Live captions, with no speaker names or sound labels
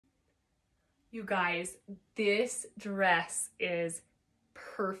You guys, this dress is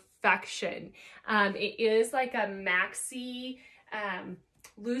perfection. It is like a maxi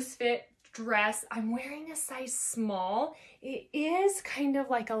loose fit dress. I'm wearing a size small. It is kind of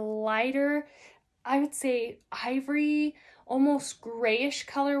like a lighter, I would say ivory, almost grayish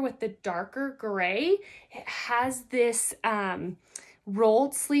color with the darker gray. It has this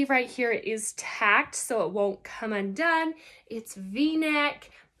rolled sleeve right here. It is tacked so it won't come undone. It's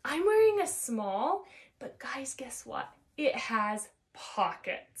V-neck. I'm wearing a small, but guys, guess what? It has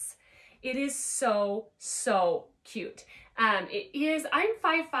pockets. It is so, so cute. I'm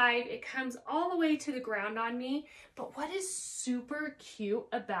 5'5", it comes all the way to the ground on me, but what is super cute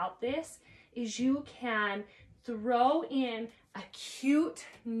about this is you can throw in a cute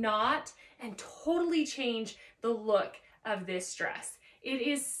knot and totally change the look of this dress. It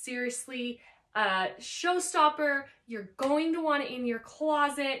is seriously a showstopper. You're going to want it in your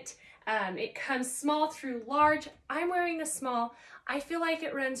closet. It comes small through large. I'm wearing a small. I feel like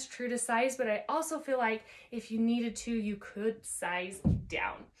it runs true to size, but I also feel like if you needed to, you could size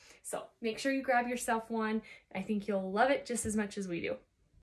down. So make sure you grab yourself one. I think you'll love it just as much as we do.